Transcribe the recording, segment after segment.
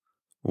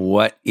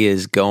What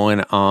is going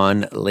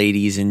on,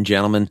 ladies and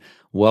gentlemen?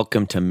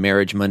 Welcome to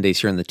Marriage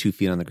Mondays here on the 2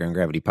 Feet on the Ground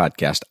Gravity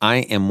podcast. I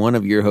am one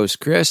of your hosts,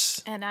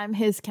 Chris. And I'm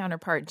his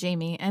counterpart,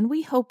 Jamie. And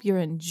we hope you're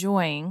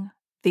enjoying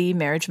the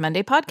Marriage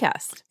Monday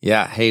podcast.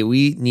 Yeah. Hey,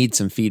 we need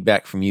some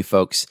feedback from you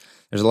folks.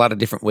 There's a lot of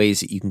different ways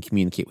that you can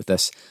communicate with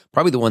us.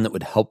 Probably the one that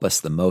would help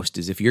us the most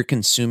is if you're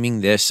consuming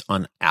this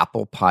on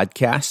Apple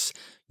Podcasts,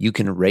 you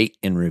can rate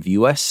and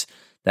review us.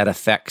 That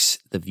affects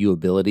the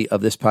viewability of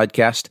this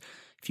podcast.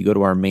 If you go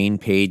to our main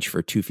page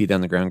for 2 Feet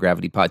on the Ground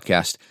Gravity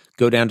podcast,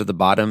 go down to the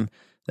bottom.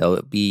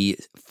 There'll be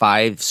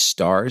 5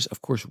 stars.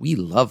 Of course, we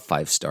love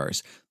 5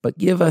 stars, but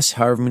give us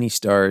however many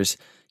stars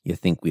you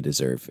think we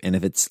deserve. And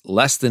if it's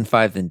less than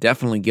 5, then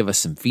definitely give us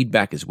some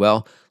feedback as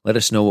well. Let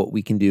us know what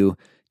we can do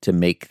to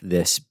make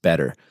this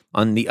better.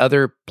 On the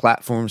other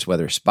platforms,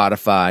 whether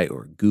Spotify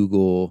or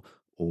Google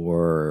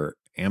or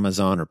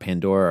Amazon or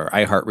Pandora or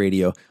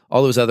iHeartRadio,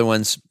 all those other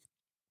ones,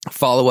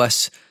 follow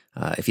us.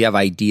 If you have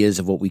ideas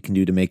of what we can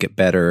do to make it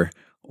better,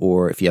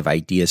 or if you have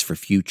ideas for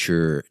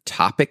future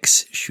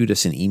topics, shoot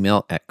us an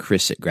email at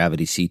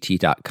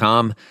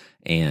chris@gravityct.com,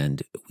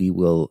 and we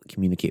will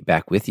communicate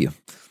back with you.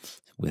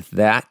 With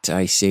that,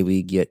 I say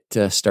we get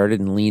started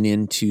and lean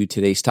into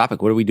today's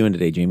topic. What are we doing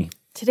today, Jamie?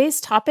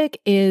 Today's topic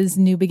is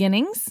new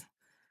beginnings,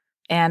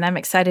 and I'm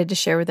excited to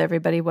share with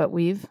everybody what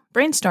we've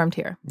brainstormed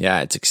here.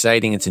 Yeah, it's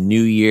exciting. It's a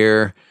new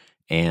year.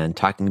 And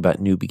talking about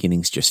new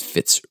beginnings just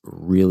fits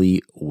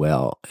really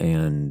well.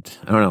 And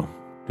I don't know,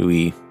 do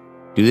we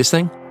do this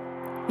thing?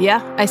 Yeah,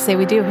 I say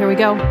we do. Here we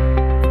go.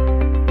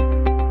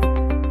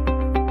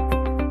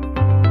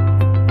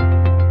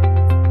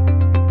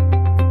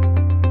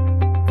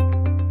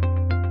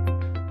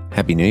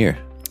 Happy New Year.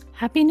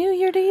 Happy New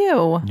Year to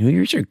you. New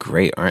Year's are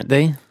great, aren't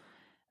they?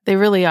 They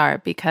really are,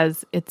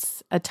 because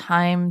it's a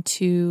time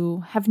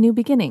to have new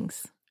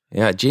beginnings.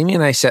 Yeah, Jamie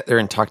and I sat there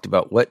and talked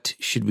about what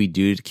should we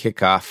do to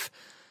kick off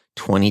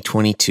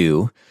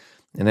 2022.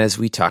 And as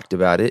we talked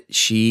about it,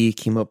 she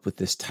came up with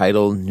this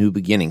title, New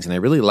Beginnings. And I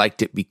really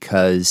liked it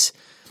because,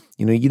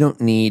 you don't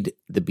need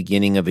the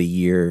beginning of a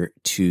year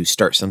to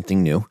start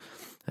something new.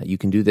 You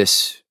can do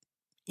this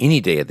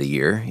any day of the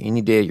year,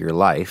 any day of your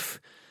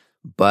life.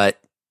 But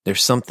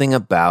there's something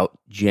about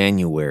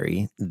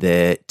January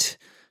that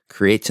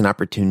creates an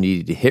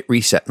opportunity to hit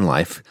reset in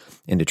life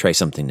and to try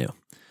something new.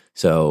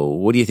 So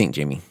what do you think,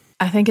 Jamie?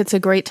 I think it's a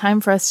great time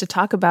for us to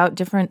talk about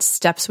different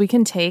steps we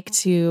can take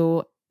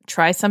to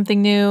try something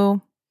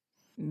new,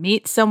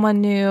 meet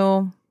someone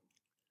new,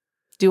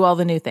 do all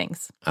the new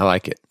things. I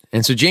like it.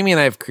 And so Jamie and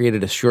I have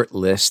created a short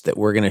list that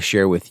we're going to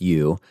share with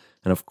you.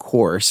 And of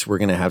course, we're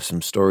going to have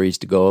some stories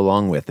to go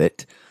along with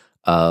it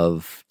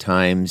of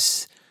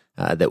times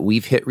that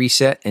we've hit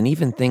reset, and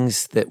even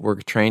things that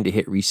we're trying to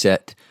hit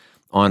reset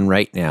on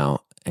right now,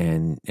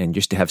 and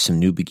just to have some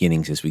new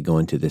beginnings as we go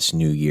into this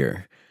new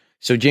year.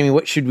 So, Jamie,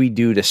 what should we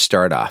do to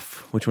start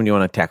off? Which one do you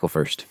want to tackle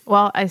first?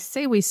 Well, I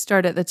say we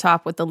start at the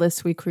top with the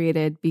list we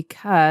created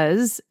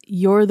because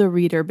you're the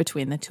reader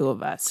between the two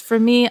of us. For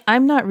me,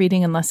 I'm not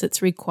reading unless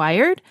it's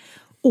required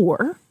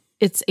or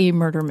it's a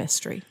murder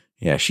mystery.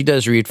 Yeah, she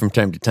does read from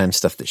time to time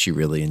stuff that she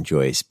really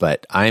enjoys,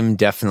 but I'm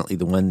definitely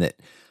the one that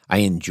I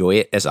enjoy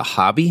it as a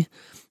hobby.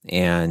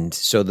 And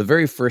so the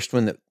very first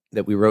one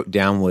that we wrote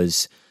down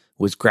was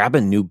grab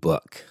a new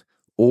book,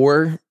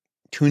 or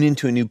tune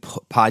into a new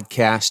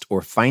podcast,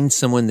 or find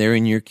someone there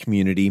in your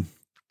community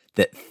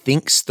that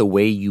thinks the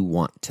way you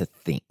want to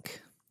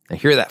think. Now,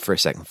 hear that for a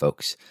second,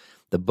 folks.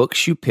 The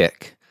books you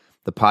pick,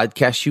 the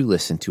podcasts you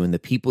listen to, and the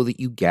people that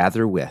you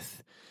gather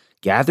with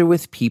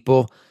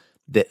people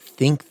that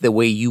think the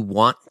way you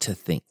want to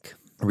think.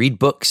 Read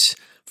books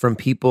from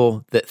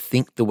people that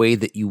think the way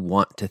that you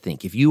want to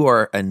think. If you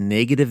are a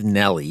negative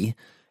Nelly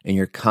and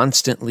you're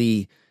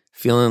constantly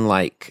feeling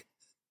like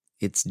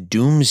it's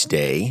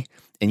doomsday,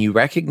 and you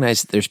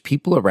recognize that there's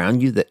people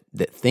around you that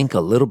think a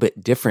little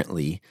bit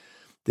differently,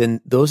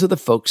 then those are the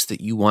folks that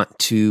you want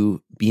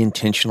to be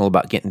intentional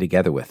about getting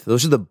together with.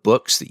 Those are the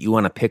books that you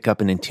want to pick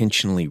up and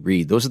intentionally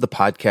read. Those are the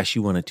podcasts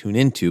you want to tune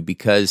into,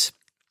 because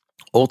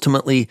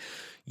ultimately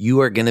you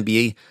are going to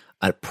be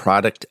a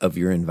product of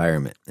your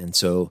environment. And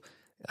so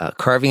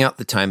carving out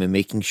the time and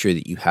making sure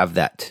that you have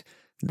that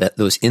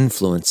those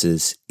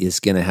influences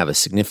is going to have a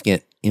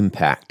significant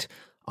impact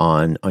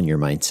on your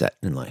mindset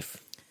in life.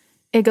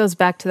 It goes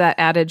back to that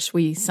adage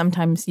we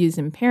sometimes use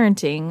in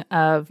parenting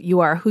of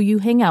you are who you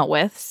hang out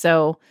with.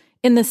 So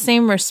in the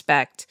same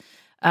respect,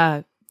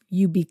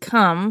 you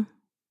become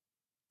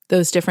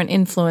those different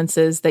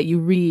influences that you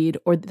read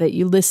or that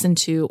you listen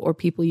to or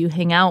people you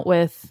hang out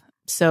with.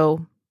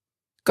 So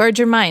guard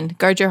your mind,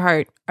 guard your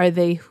heart. Are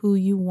they who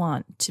you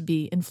want to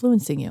be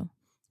influencing you?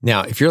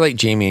 Now, if you're like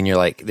Jamie and you're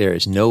like, there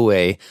is no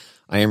way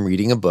I am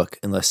reading a book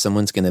unless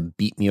someone's going to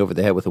beat me over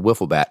the head with a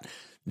wiffle bat,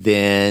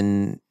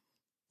 then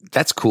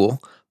that's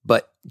cool,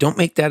 but don't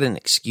make that an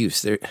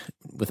excuse.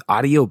 With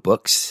audio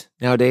books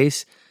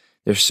nowadays,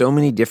 there's so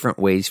many different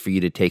ways for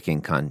you to take in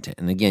content.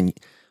 And again,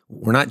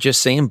 we're not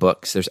just saying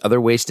books. There's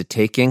other ways to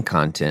take in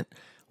content,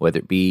 whether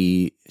it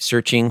be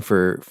searching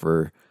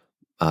for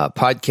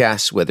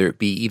podcasts, whether it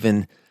be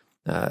even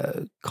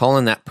call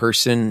on that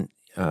person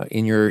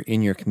in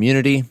your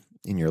community,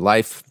 in your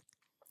life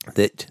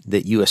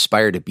that you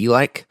aspire to be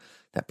like,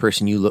 that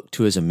person you look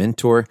to as a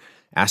mentor,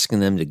 asking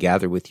them to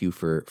gather with you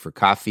for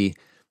coffee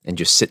and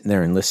just sitting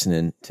there and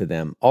listening to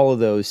them. All of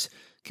those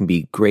can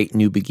be great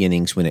new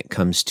beginnings when it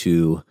comes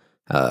to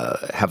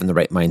having the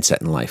right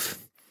mindset in life.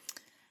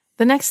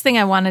 The next thing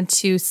I wanted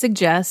to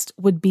suggest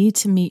would be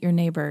to meet your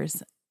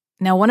neighbors.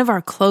 Now, one of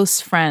our close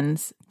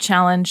friends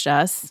challenged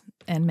us,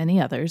 and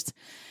many others,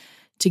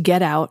 to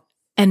get out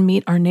and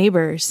meet our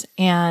neighbors.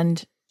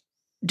 And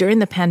during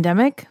the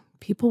pandemic,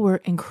 people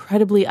were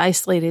incredibly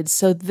isolated.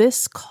 So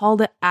this call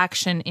to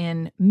action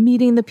in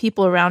meeting the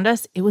people around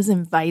us, it was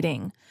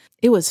inviting.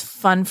 It was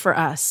fun for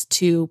us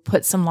to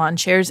put some lawn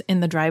chairs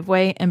in the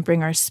driveway and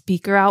bring our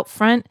speaker out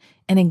front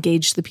and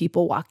engage the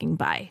people walking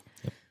by.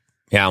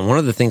 Yeah, one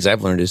of the things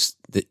I've learned is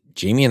that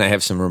Jamie and I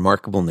have some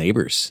remarkable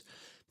neighbors,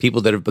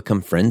 people that have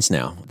become friends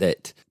now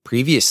that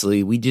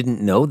previously we didn't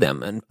know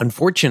them. And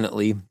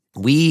unfortunately,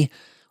 we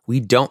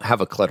don't have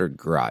a cluttered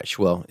garage.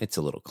 Well, it's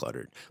a little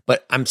cluttered,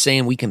 but I'm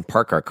saying we can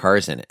park our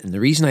cars in it. And the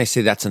reason I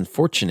say that's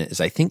unfortunate is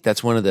I think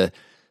that's one of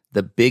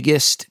the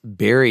biggest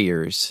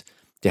barriers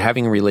to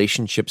having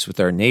relationships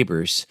with our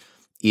neighbors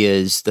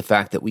is the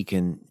fact that we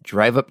can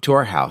drive up to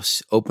our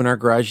house, open our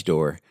garage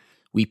door,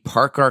 we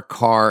park our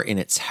car in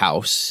its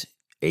house,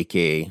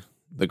 aka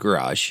the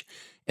garage,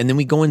 and then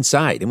we go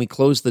inside and we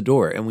close the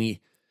door, and we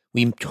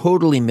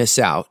totally miss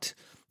out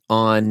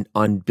on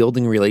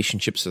building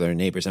relationships with our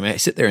neighbors. I mean, I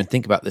sit there and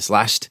think about this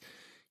last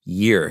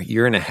year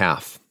and a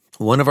half.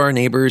 One of our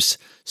neighbors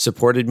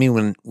supported me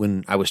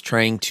when I was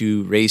trying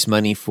to raise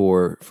money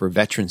for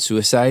veteran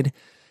suicide,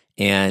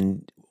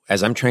 and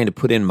as I'm trying to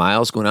put in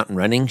miles going out and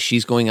running,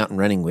 she's going out and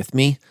running with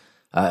me.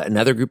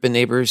 Another group of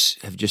neighbors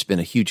have just been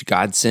a huge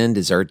godsend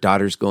as our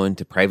daughter's going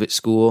to private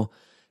school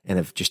and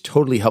have just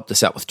totally helped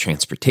us out with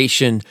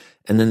transportation.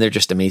 And then they're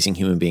just amazing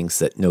human beings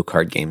that know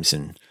card games,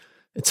 and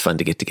it's fun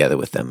to get together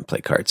with them and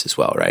play cards as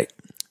well, right?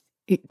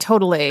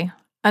 Totally.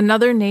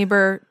 Another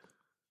neighbor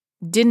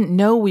didn't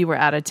know we were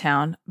out of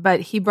town, but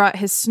he brought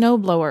his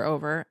snowblower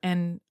over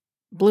and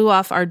blew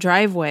off our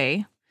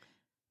driveway,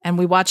 and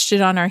we watched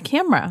it on our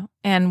camera.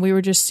 And we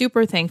were just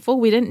super thankful.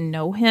 We didn't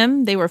know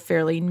him. They were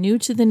fairly new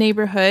to the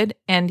neighborhood,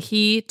 and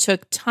he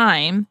took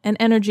time and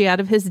energy out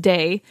of his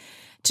day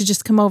to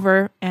just come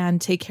over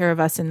and take care of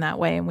us in that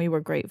way, and we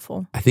were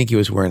grateful. I think he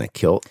was wearing a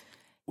kilt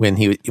when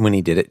he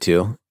did it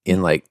too. It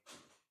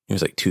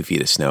was like 2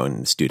 feet of snow,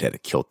 and this dude had a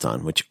kilt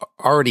on, which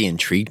already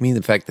intrigued me.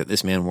 The fact that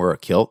this man wore a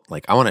kilt,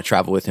 like I want to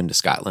travel with him to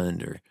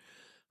Scotland or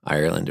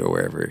Ireland or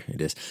wherever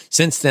it is.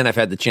 Since then, I've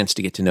had the chance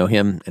to get to know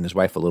him and his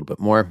wife a little bit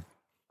more.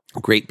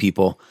 Great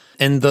people,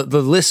 and the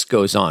list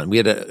goes on. We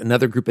had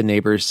another group of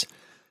neighbors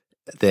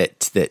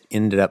that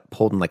ended up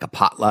holding like a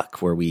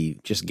potluck where we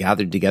just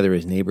gathered together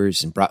as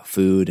neighbors and brought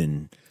food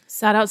and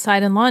sat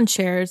outside in lawn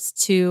chairs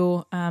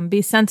to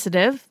be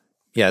sensitive.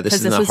 Yeah,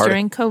 this was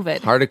during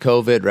COVID. Heart of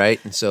COVID, right?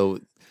 And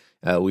so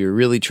we were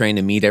really trying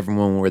to meet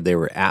everyone where they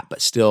were at,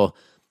 but still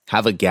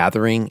have a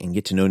gathering and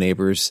get to know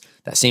neighbors.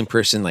 That same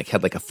person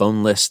had a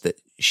phone list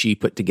that she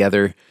put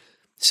together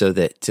so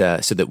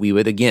that we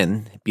would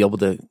again be able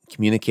to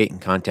communicate and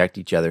contact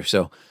each other.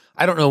 So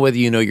I don't know whether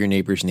you know your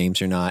neighbors'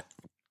 names or not.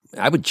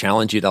 I would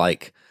challenge you to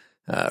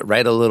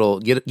write a little,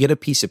 get a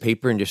piece of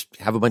paper and just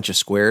have a bunch of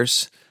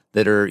squares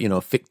that are,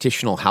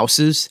 fictional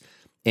houses.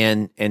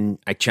 And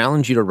I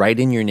challenge you to write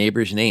in your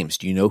neighbors' names.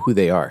 Do you know who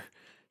they are?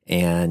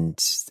 And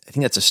I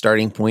think that's a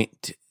starting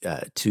point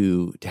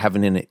to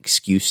having an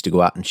excuse to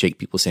go out and shake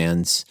people's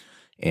hands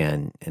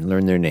and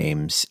learn their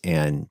names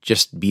and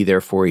just be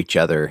there for each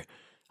other.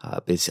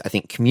 Because I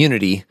think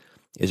community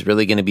is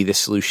really going to be the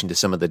solution to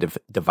some of the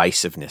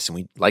divisiveness. And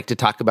we like to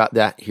talk about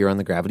that here on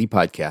the Gravity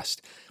Podcast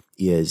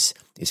is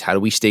how do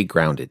we stay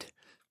grounded?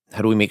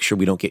 How do we make sure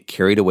we don't get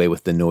carried away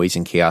with the noise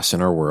and chaos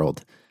in our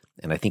world?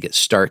 And I think it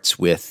starts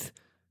with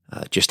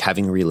just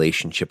having a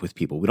relationship with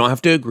people. We don't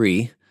have to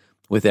agree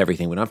with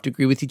everything. We don't have to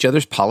agree with each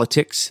other's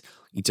politics,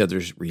 each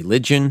other's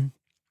religion.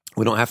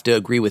 We don't have to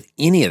agree with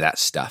any of that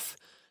stuff.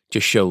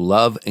 Just show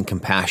love and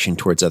compassion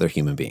towards other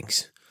human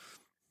beings.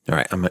 All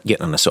right, I'm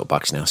getting on a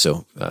soapbox now.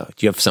 So do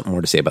you have something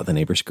more to say about the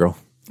neighbors, girl?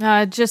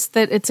 Just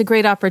that it's a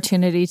great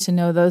opportunity to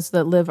know those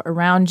that live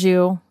around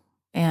you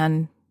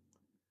and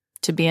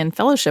to be in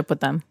fellowship with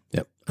them.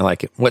 Yep, I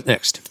like it. What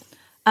next?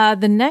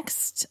 The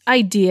next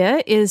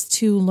idea is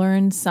to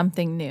learn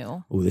something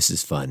new. Oh, this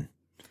is fun.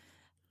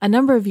 A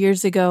number of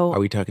years ago... Are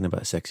we talking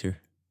about sex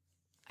here?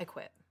 I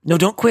quit. No,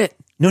 don't quit.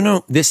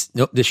 No. This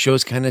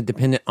show's kind of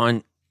dependent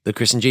on the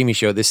Chris and Jamie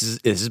show. This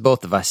is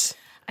both of us.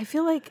 I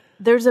feel like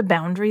there's a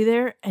boundary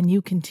there and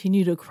you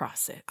continue to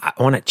cross it. I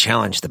want to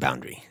challenge the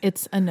boundary.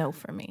 It's a no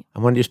for me. I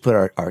want to just put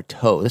our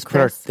toe.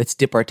 Let's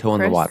dip our toe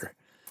in the water.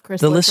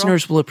 The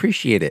listeners will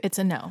appreciate it. It's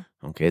a no.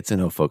 Okay, it's a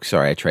no, folks.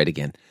 Sorry, I tried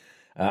again.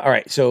 All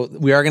right, so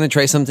we are going to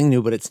try something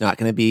new, but it's not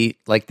going to be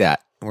like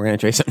that. We're going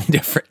to try something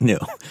different new.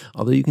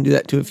 Although you can do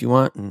that too if you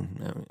want.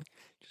 And,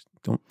 just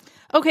don't.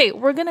 Okay,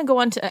 we're going to go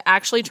on to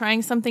actually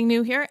trying something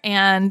new here.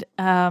 And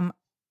a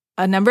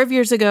number of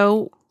years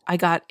ago, I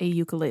got a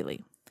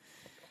ukulele.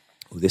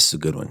 Ooh, this is a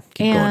good one.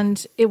 Keep going.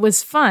 It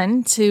was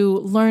fun to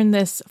learn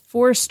this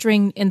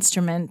 4-string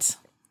instrument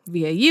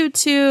via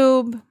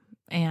YouTube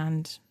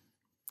and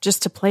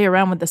just to play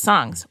around with the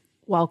songs.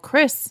 While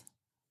Chris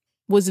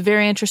was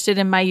very interested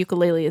in my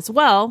ukulele as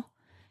well,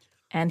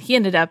 and he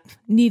ended up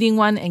needing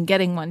one and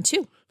getting one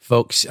too.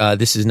 Folks,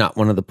 this is not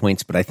one of the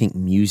points, but I think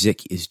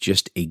music is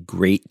just a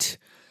great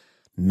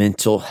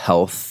mental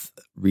health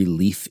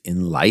relief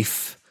in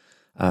life.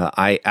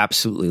 I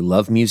absolutely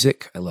love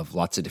music. I love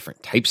lots of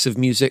different types of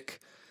music.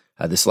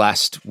 This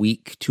last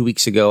week, 2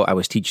 weeks ago, I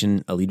was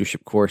teaching a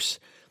leadership course,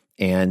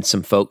 and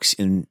some folks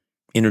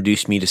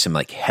introduced me to some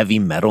like heavy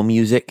metal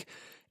music.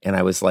 And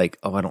I was like,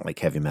 oh, I don't like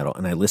heavy metal.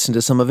 And I listened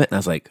to some of it, and I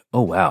was like,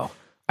 oh, wow,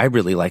 I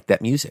really like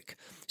that music.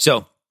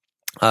 So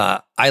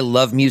I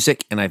love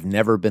music, and I've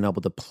never been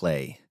able to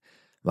play.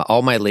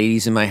 All my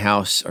ladies in my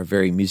house are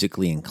very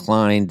musically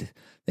inclined.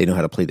 They know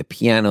how to play the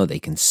piano. They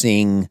can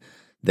sing.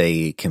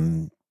 They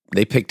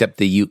picked up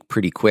the uke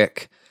pretty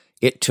quick.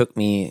 It took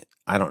me,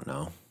 I don't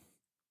know,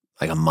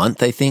 like a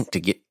month, I think, to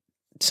get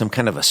some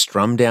kind of a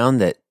strum down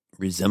that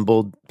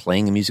resembled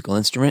playing a musical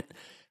instrument.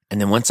 And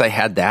then once I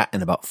had that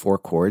and about 4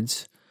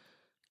 chords,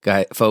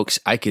 folks,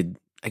 I could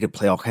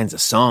play all kinds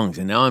of songs.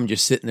 And now I'm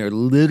just sitting there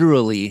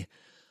literally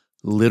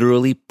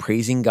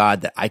praising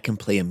God that I can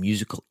play a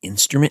musical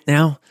instrument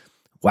now.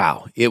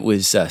 Wow, it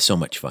was so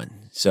much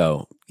fun.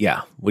 So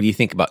yeah, what do you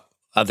think about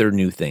other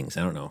new things?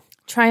 I don't know.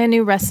 Try a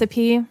new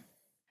recipe.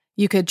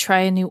 You could try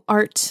a new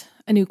art,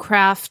 a new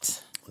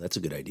craft. Well, that's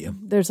a good idea.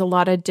 There's a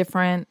lot of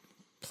different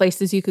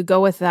places you could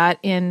go with that.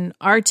 In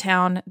our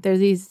town, there's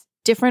these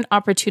different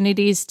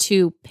opportunities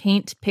to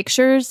paint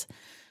pictures.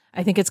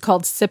 I think it's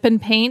called Sip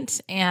and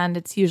Paint, and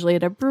it's usually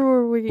at a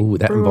brewery. Ooh,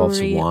 that involves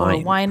wine. Or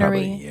a winery.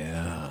 Probably.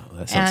 Yeah,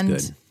 that sounds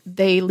good. And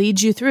they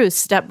lead you through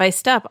step by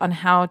step on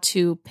how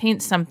to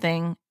paint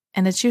something,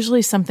 and it's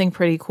usually something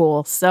pretty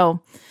cool.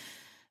 So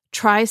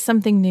try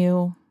something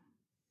new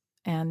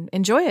and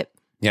enjoy it.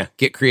 Yeah,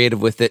 get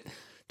creative with it.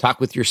 Talk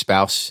with your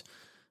spouse.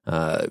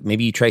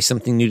 Maybe you try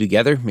something new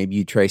together. Maybe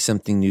you try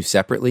something new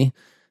separately.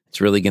 It's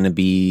really going to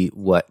be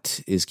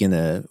what is going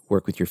to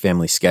work with your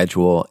family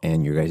schedule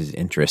and your guys'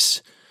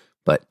 interests.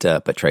 But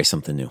try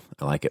something new.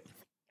 I like it.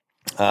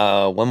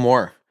 One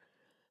more.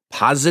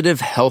 Positive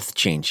health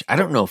change. I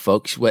don't know,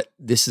 folks, what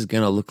this is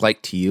going to look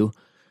like to you.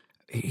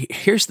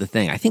 Here's the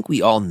thing. I think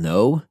we all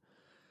know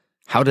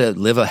how to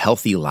live a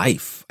healthy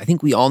life. I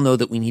think we all know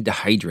that we need to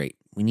hydrate.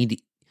 We need to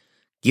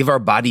give our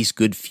bodies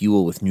good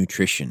fuel with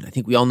nutrition. I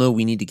think we all know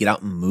we need to get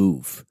out and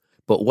move.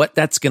 But what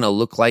that's going to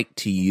look like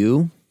to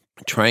you,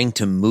 trying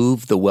to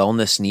move the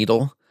wellness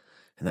needle,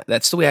 and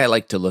that's the way I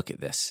like to look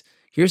at this.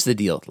 Here's the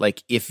deal.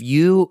 Like, if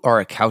you are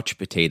a couch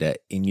potato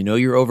and you know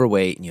you're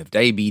overweight and you have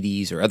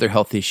diabetes or other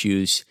health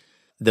issues,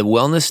 the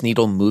wellness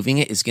needle moving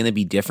it is going to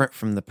be different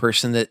from the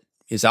person that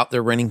is out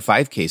there running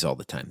 5Ks all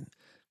the time,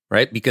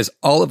 right? Because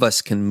all of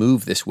us can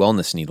move this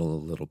wellness needle a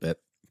little bit,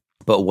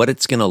 but what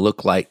it's going to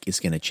look like is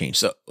going to change.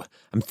 So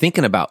I'm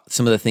thinking about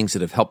some of the things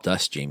that have helped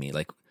us, Jamie.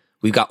 Like,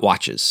 we've got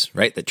watches,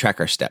 right, that track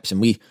our steps.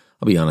 And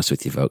I'll be honest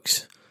with you,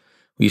 folks,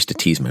 we used to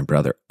tease my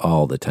brother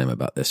all the time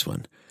about this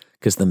one.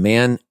 Because the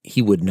man, he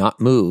would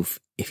not move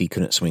if he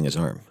couldn't swing his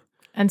arm.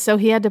 And so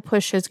he had to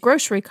push his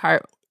grocery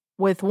cart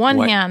with one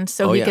hand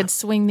so he could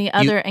swing the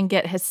other and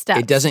get his steps.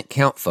 It doesn't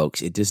count,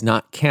 folks. It does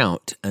not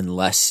count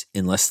unless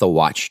the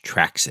watch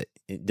tracks it.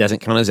 It doesn't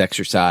count as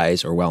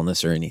exercise or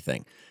wellness or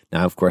anything.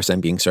 Now, of course,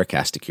 I'm being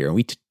sarcastic here. And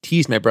we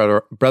tease my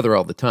brother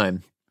all the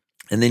time.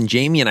 And then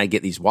Jamie and I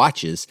get these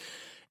watches,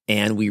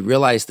 and we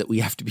realize that we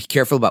have to be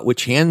careful about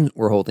which hand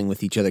we're holding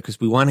with each other because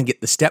we want to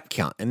get the step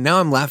count. And now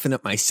I'm laughing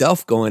at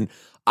myself going,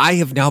 I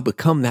have now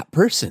become that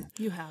person.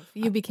 You have.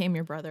 You became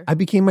your brother. I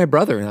became my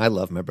brother, and I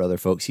love my brother,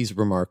 folks. He's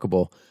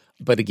remarkable.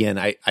 But again,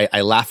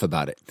 I laugh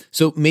about it.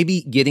 So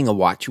maybe getting a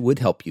watch would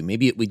help you.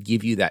 Maybe it would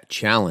give you that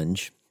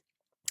challenge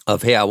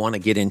of, hey, I want to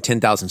get in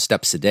 10,000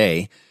 steps a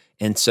day.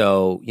 And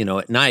so,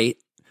 at night,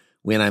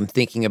 when I'm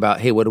thinking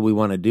about, hey, what do we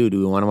want to do? Do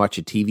we want to watch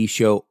a TV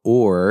show?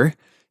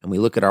 And we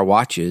look at our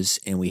watches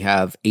and we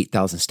have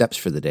 8,000 steps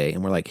for the day.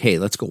 And we're like, hey,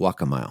 let's go walk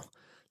a mile.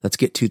 Let's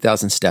get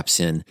 2,000 steps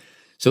in.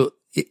 So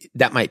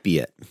that might be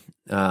it.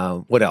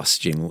 What else,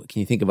 Jamie? Can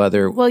you think of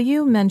other? Well,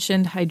 you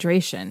mentioned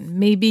hydration.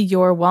 Maybe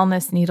your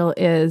wellness needle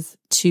is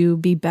to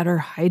be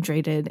better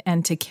hydrated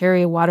and to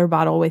carry a water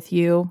bottle with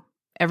you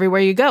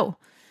everywhere you go.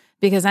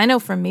 Because I know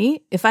for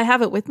me, if I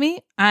have it with me,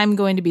 I'm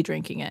going to be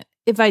drinking it.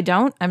 If I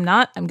don't, I'm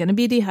not. I'm going to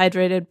be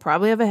dehydrated,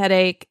 probably have a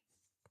headache,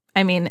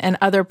 and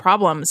other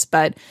problems.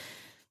 But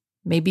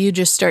maybe you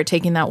just start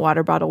taking that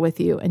water bottle with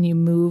you and you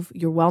move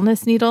your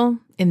wellness needle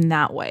in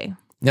that way.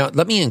 Now,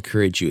 let me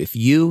encourage you.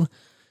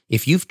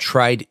 If you've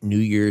tried New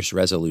Year's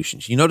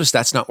resolutions, you notice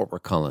that's not what we're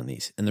calling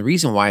these. And the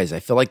reason why is I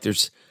feel like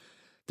there's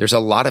a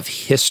lot of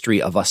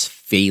history of us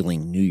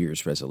failing New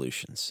Year's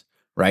resolutions,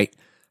 right?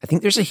 I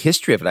think there's a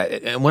history of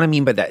it. And what I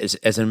mean by that is,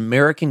 as an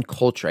American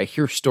culture, I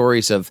hear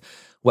stories of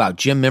Wow,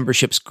 gym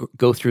memberships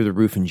go through the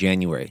roof in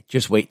January.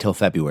 Just wait till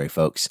February,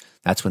 folks.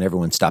 That's when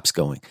everyone stops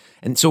going.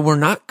 And so we're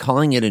not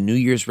calling it a New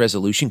Year's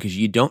resolution because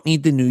you don't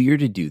need the new year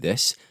to do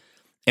this.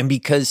 And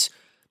because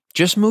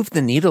just move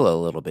the needle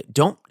a little bit.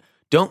 Don't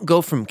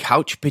go from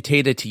couch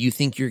potato to you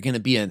think you're going to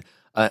be an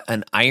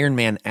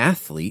Ironman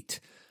athlete.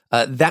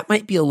 That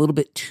might be a little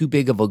bit too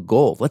big of a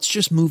goal. Let's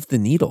just move the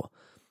needle.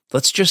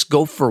 Let's just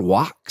go for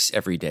walks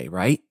every day,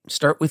 right?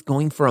 Start with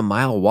going for a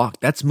mile walk.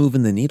 That's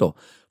moving the needle.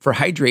 For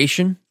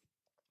hydration,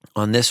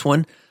 on this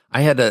one,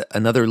 I had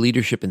another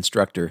leadership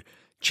instructor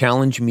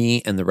challenge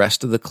me and the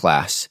rest of the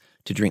class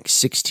to drink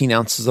 16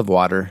 ounces of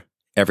water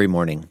every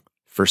morning,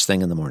 first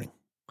thing in the morning.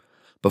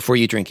 Before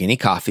you drink any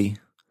coffee,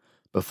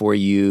 before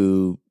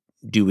you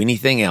do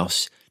anything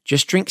else,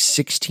 just drink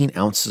 16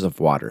 ounces of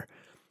water.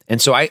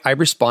 And so I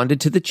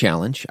responded to the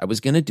challenge. I was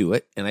going to do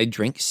it, and I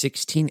drank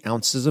 16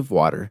 ounces of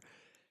water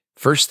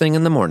first thing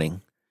in the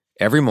morning,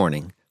 every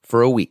morning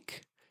for a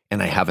week,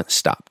 and I haven't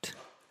stopped.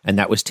 And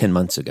that was 10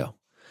 months ago.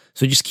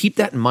 So just keep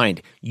that in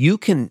mind. You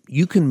can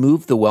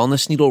move the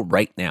wellness needle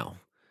right now,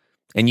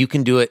 and you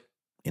can do it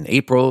in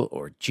April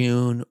or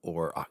June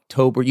or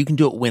October. You can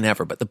do it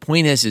whenever. But the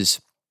point is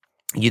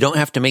you don't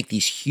have to make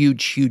these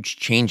huge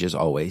changes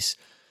always.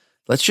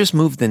 Let's just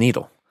move the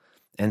needle.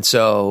 And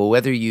so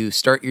whether you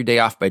start your day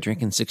off by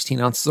drinking 16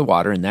 ounces of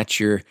water, and that's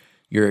your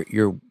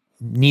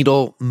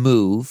needle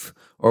move,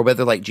 or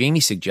whether, like Jamie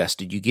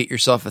suggested, you get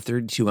yourself a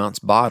 32-ounce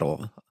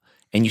bottle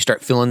and you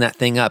start filling that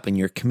thing up and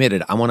you're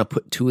committed, I want to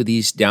put 2 of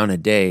these down a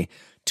day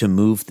to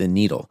move the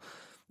needle,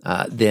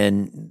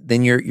 then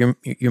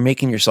you're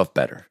making yourself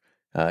better.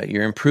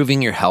 You're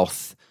improving your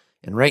health.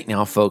 And right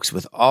now, folks,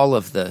 with all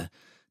of the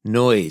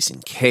noise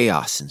and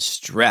chaos and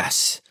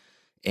stress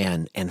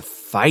and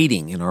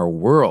fighting in our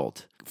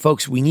world,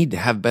 folks, we need to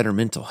have better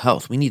mental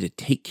health. We need to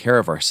take care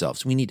of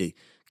ourselves. We need to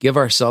give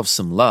ourselves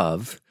some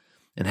love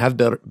and have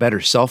better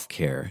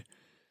self-care,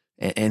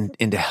 and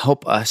to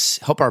help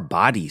our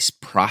bodies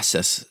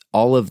process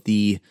all of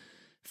the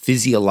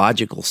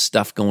physiological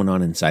stuff going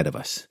on inside of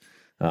us.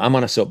 I'm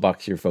on a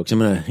soapbox here, folks. I'm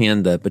going to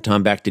hand the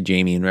baton back to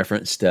Jamie in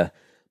reference to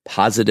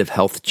positive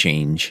health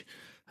change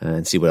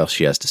and see what else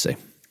she has to say.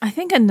 I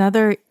think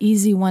another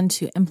easy one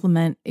to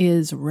implement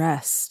is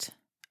rest.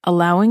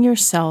 Allowing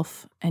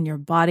yourself and your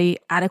body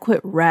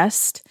adequate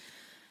rest.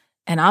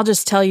 And I'll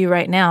just tell you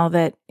right now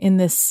that in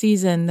this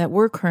season that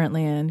we're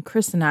currently in,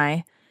 Chris and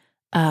I,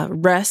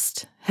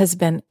 rest has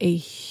been a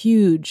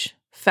huge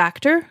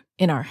factor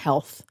in our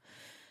health.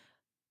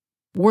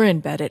 We're in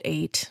bed at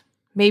 8,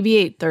 maybe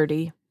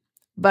 8:30.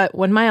 But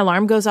when my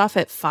alarm goes off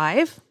at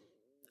 5,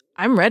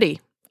 I'm ready.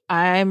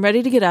 I'm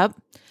ready to get up.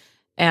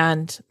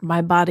 And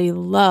my body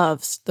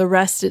loves the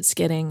rest it's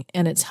getting,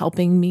 and it's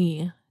helping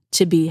me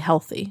to be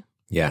healthy.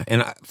 Yeah.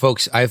 And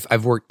folks,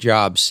 I've worked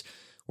jobs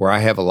where I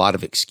have a lot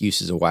of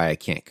excuses of why I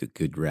can't get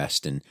good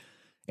rest. And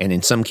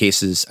in some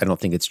cases, I don't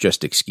think it's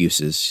just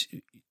excuses.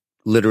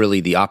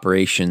 Literally, the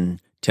operation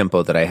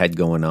tempo that I had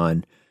going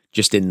on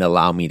just didn't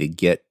allow me to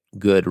get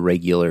good,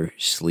 regular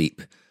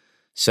sleep.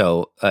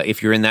 So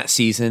if you're in that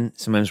season,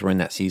 sometimes we're in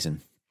that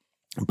season.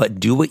 But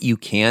do what you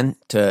can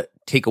to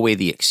take away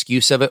the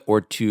excuse of it,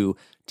 or to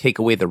take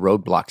away the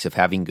roadblocks of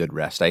having good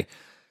rest. I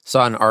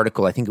saw an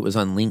article, I think it was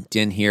on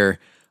LinkedIn here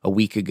a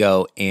week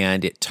ago,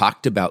 and it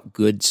talked about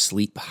good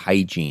sleep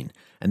hygiene.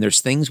 And there's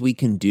things we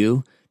can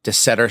do to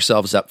set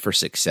ourselves up for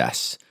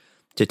success,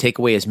 to take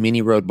away as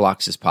many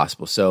roadblocks as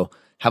possible. So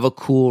have a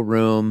cool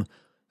room,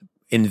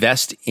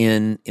 invest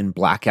in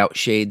blackout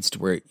shades to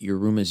where your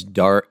room is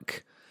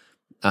dark.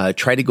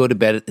 Try to go to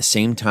bed at the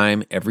same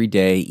time every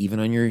day, even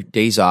on your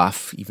days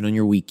off, even on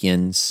your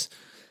weekends.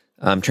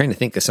 I'm trying to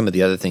think of some of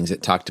the other things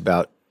it talked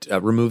about.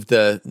 Remove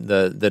the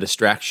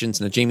distractions.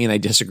 Now, Jamie and I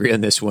disagree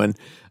on this one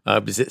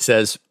because it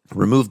says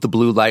remove the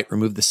blue light,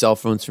 remove the cell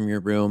phones from your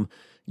room.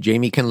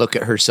 Jamie can look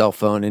at her cell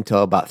phone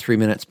until about 3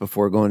 minutes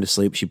before going to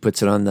sleep. She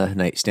puts it on the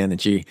nightstand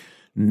and she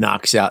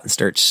knocks out and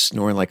starts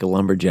snoring like a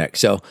lumberjack.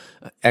 So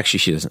actually,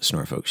 she doesn't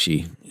snore, folks.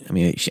 She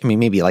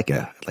maybe like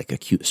a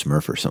cute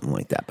Smurf or something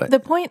like that. But the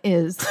point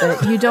is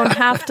that you don't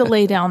have to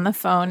lay down the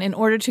phone in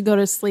order to go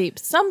to sleep.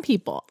 Some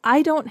people,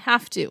 I don't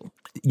have to.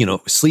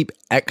 Sleep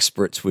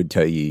experts would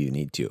tell you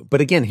need to. But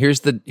again,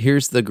 here's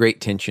the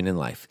great tension in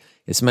life.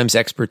 Is sometimes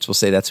experts will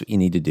say that's what you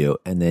need to do,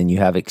 and then you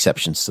have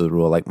exceptions to the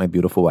rule, like my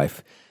beautiful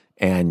wife,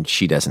 and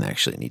she doesn't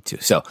actually need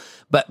to. So,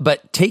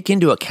 but take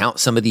into account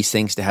some of these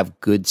things to have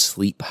good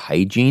sleep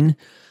hygiene,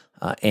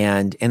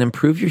 and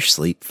improve your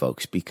sleep,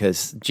 folks.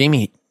 Because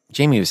Jamie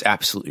was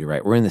absolutely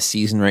right. We're in the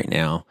season right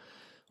now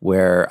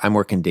where I'm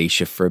working day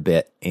shift for a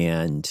bit,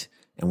 and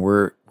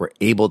we're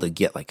able to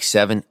get like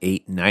 7,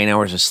 8, 9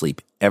 hours of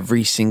sleep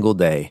every single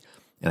day.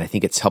 And I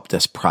think it's helped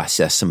us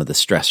process some of the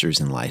stressors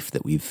in life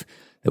that we've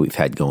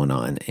had going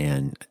on,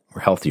 and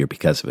we're healthier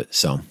because of it.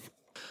 So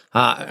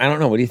I don't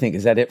know. What do you think?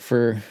 Is that it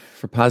for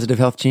positive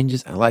health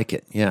changes? I like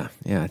it. Yeah.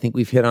 I think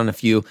we've hit on a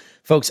few.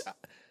 Folks,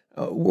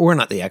 we're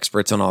not the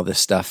experts on all this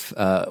stuff.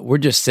 We're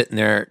just sitting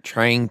there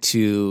trying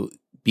to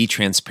be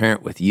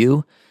transparent with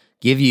you,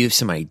 give you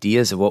some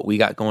ideas of what we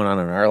got going on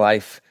in our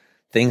life,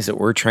 things that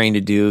we're trying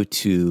to do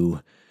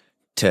to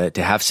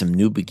have some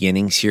new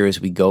beginnings here as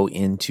we go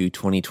into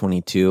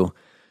 2022.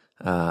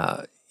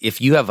 If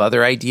you have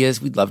other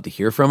ideas, we'd love to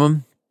hear from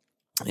them.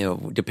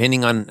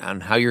 Depending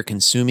on how you're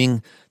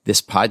consuming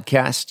this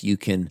podcast, you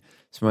can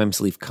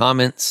sometimes leave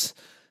comments.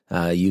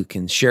 You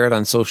can share it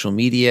on social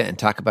media and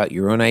talk about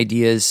your own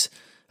ideas.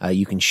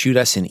 You can shoot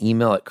us an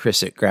email at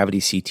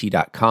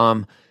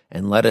chris@gravityct.com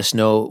and let us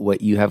know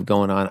what you have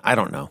going on. I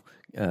don't know.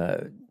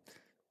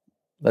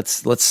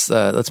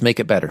 Let's make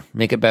it better.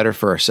 Make it better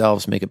for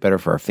ourselves. Make it better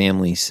for our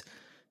families.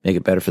 Make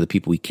it better for the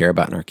people we care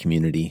about in our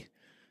community.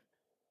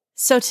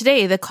 So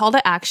today, the call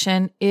to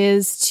action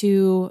is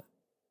to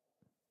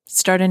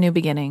start a new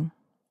beginning.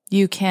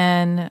 You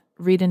can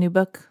read a new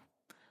book,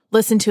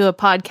 listen to a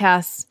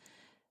podcast,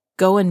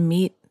 go and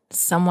meet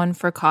someone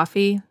for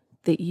coffee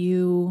that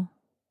you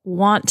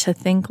want to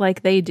think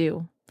like they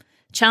do.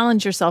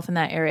 Challenge yourself in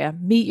that area.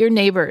 Meet your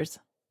neighbors.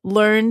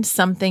 Learn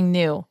something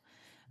new.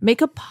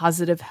 Make a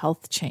positive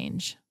health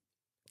change.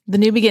 The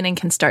new beginning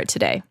can start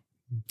today.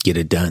 Get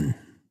it done.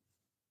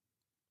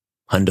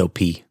 Hundo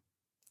P.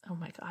 Oh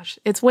my gosh.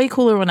 It's way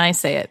cooler when I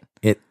say it.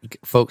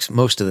 Folks,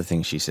 most of the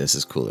things she says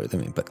is cooler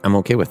than me, but I'm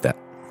okay with that.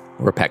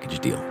 We're a package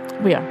deal.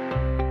 We are.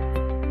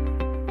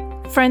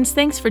 Friends,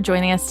 thanks for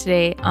joining us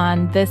today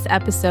on this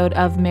episode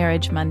of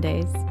Marriage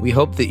Mondays. We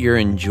hope that you're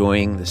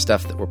enjoying the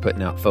stuff that we're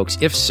putting out, folks.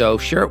 If so,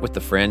 share it with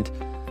a friend.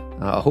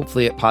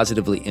 Hopefully it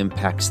positively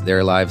impacts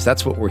their lives.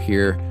 That's what we're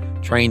here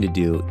trying to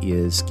do,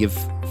 is give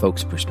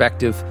folks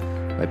perspective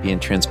by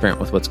being transparent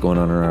with what's going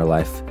on in our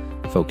life,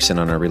 focusing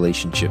on our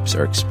relationships,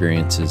 our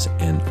experiences,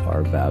 and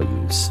our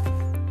values.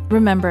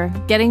 Remember,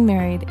 getting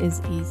married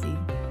is easy.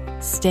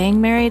 Staying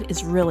married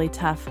is really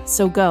tough.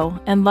 So go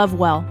and love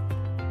well.